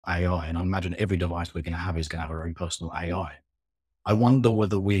AI, and I imagine every device we're going to have is going to have our own personal AI. I wonder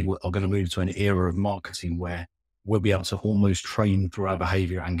whether are going to move to an era of marketing where we'll be able to almost train through our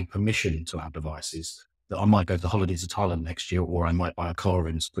behavior and give permission to our devices that I might go to holidays to Thailand next year, or I might buy a car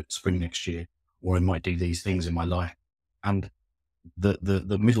in spring next year, or I might do these things in my life. And the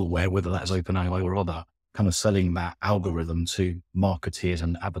middleware, whether that's OpenAI or other, kind of selling that algorithm to marketeers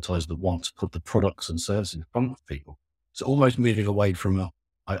and advertisers that want to put the products and services in front of people. So almost moving away from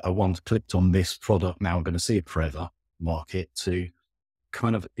I once clicked on this product, now I'm going to see it forever market, to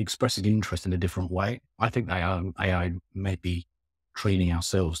kind of expressing interest in a different way. I think AI may be training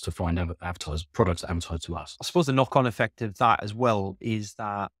ourselves to find advertise products advertised to us. I suppose the knock-on effect of that as well is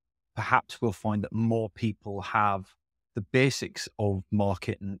that perhaps we'll find that more people have the basics of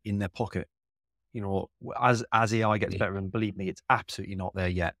marketing in their pocket. You know, as AI gets better, and believe me, it's absolutely not there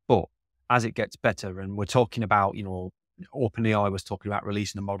yet, but as it gets better, and we're talking about, you know, OpenAI was talking about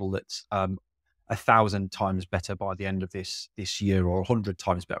releasing a model that's 1,000 times better by the end of this year, or 100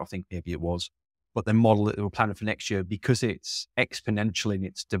 times better, I think maybe it was. But the model that they were planning for next year, because it's exponential in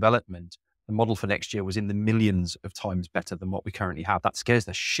its development, the model for next year was in the millions of times better than what we currently have. That scares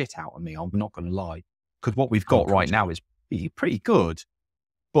the shit out of me, I'm not going to lie, because what we've Oh got right God, now is pretty good.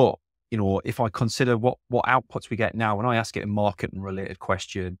 But, you know, if I consider what outputs we get now, when I ask it a market and related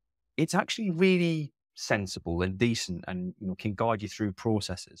question, it's actually really sensible and decent, and, you know, can guide you through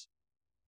processes.